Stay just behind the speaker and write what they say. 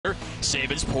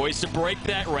Saban's poised to break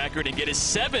that record and get his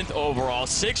 7th overall,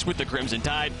 6th with the Crimson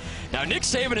Tide. Now, Nick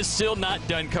Saban is still not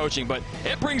done coaching, but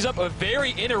it brings up a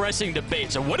very interesting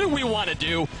debate. So what do we want to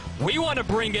do? We want to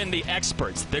bring in the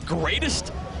experts, the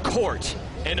greatest court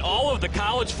in all of the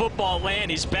college football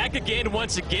land. He's back again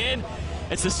once again.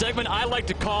 It's the segment I like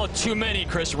to call Too Many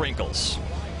Chris Wrinkles.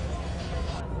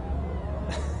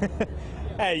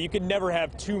 Hey, you can never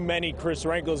have too many Chris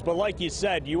Wrinkles, but like you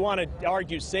said, you want to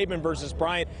argue Saban versus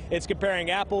Bryant. It's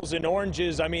comparing apples and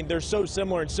oranges. I mean, they're so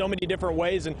similar in so many different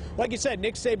ways. And like you said,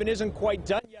 Nick Saban isn't quite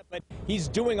done yet, but he's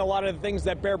doing a lot of the things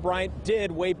that Bear Bryant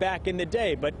did way back in the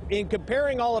day. But in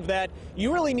comparing all of that,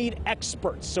 you really need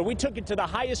experts. So we took it to the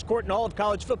highest court in all of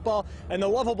college football, and the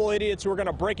lovable idiots who are going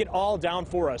to break it all down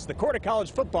for us. The court of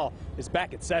college football is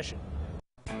back in session.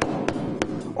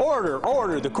 Order,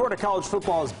 order. The court of college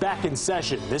football is back in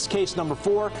session. This case number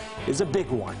 4 is a big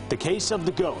one. The case of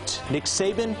the GOAT, Nick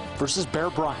Saban versus Bear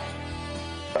Bryant.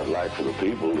 I'd like for the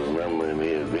people to remember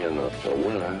me as being a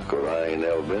winner, because I ain't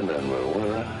never been nothing but a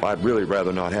winner. I'd really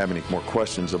rather not have any more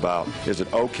questions about, is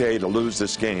it okay to lose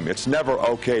this game? It's never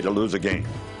okay to lose a game.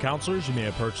 Counselors, you may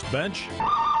approach the bench.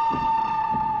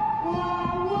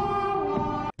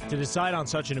 To decide on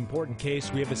such an important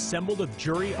case, we have assembled a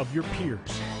jury of your peers.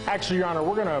 Actually, Your Honor,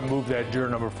 we're going to move that juror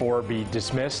number 4 be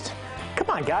dismissed. Come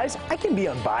on, guys. I can be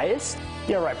unbiased.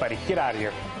 Yeah, right, buddy. Get out of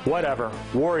here. Whatever.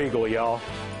 War Eagle, y'all.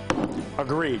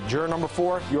 Agreed. Juror number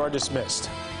 4, you are dismissed.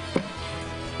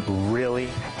 Really?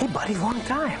 Hey, buddy, long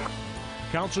time.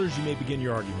 Counselors, you may begin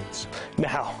your arguments.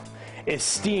 Now,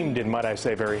 esteemed and, might I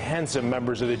say, very handsome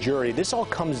members of the jury, this all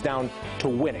comes down to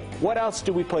winning. What else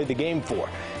do we play the game for?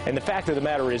 And the fact of the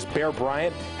matter is, Bear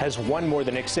Bryant has won more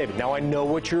than Nick Saban. Now, I know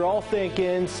what you're all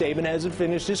thinking. Saban hasn't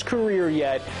finished his career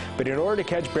yet. But in order to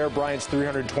catch Bear Bryant's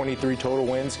 323 total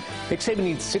wins, Nick Saban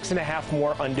needs 6.5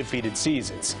 more undefeated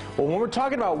seasons. Well, when we're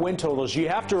talking about win totals, you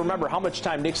have to remember how much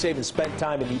time Nick Saban spent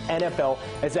time in the NFL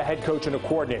as a head coach and a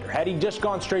coordinator. Had he just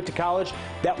gone straight to college,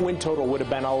 that win total would have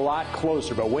been a lot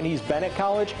closer. But when he's been at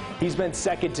college, he's been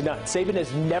second to none. Saban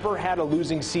has never had a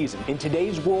losing season. In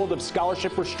today's world of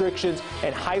scholarship restrictions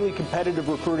and highly competitive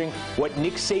recruiting, what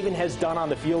Nick Saban has done on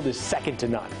the field is second to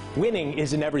none. Winning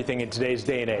isn't everything in today's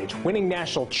day and age. Winning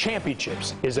national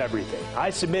championships is everything. I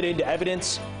submit into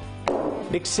evidence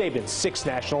Nick Saban's 6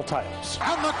 national titles.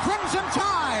 And the Crimson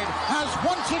Tide has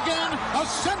once again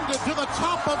ascended to the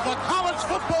top of the college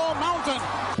football mountain.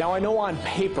 Now, I know on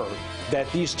paper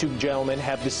that these two gentlemen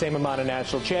have the same amount of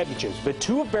national championships, but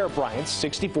 2 of Bear Bryant's,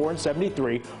 64 and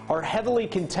 73, are heavily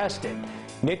contested.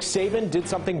 Nick Saban did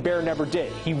something Bear never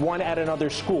did. He won at another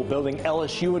school, building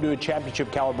LSU into a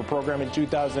championship caliber program in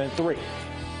 2003.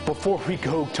 Before we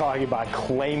go talking about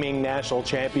claiming national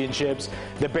championships,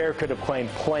 the Bear could have claimed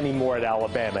plenty more at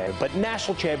Alabama. But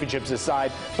national championships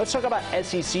aside, let's talk about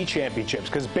SEC championships,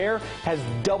 because Bear has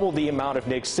double the amount of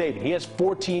Nick Saban. He has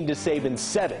 14 to Saban's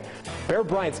 7. Bear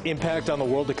Bryant's impact on the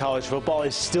world of college football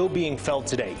is still being felt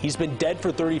today. He's been dead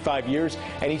for 35 years,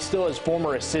 and he still has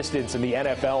former assistants in the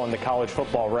NFL and the college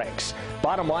football ranks.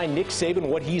 Bottom line, Nick Saban,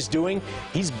 what he's doing,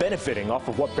 he's benefiting off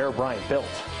of what Bear Bryant built.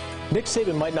 Nick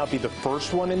Saban might not be the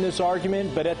first one in this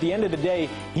argument, but at the end of the day,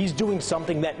 he's doing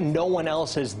something that no one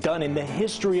else has done in the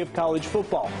history of college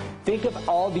football. Think of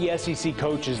all the SEC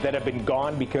coaches that have been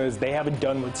gone because they haven't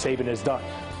done what Saban has done.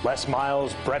 Les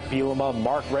Miles, Brett Bielema,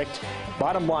 Mark Richt.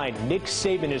 Bottom line, Nick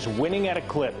Saban is winning at a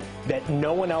clip that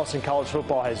no one else in college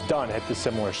football has done at the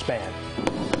similar span.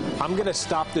 I'm going to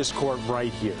stop this court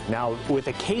right here. Now, with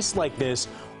a case like this,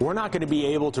 we're not going to be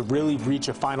able to really reach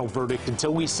a final verdict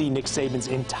until we see Nick Saban's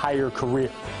entire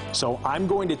career. So I'm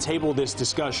going to table this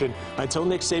discussion until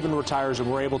Nick Saban retires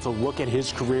and we're able to look at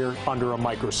his career under a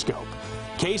microscope.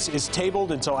 Case is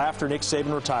tabled until after Nick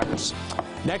Saban retires.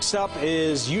 Next up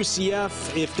is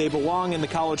UCF, if they belong in the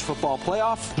college football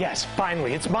playoff. Yes,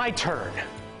 finally, it's my turn.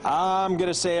 I'm going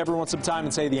to say everyone some time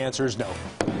and say the answer is no.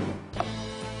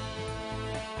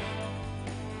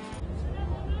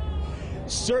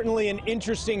 Certainly an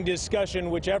interesting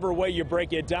discussion, whichever way you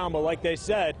break it down. But like they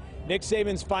said, Nick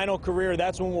Saban's final career,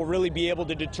 that's when we'll really be able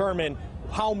to determine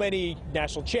how many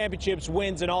national championships,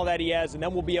 wins, and all that he has, and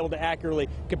then we'll be able to accurately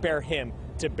compare him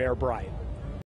to Bear Bryant.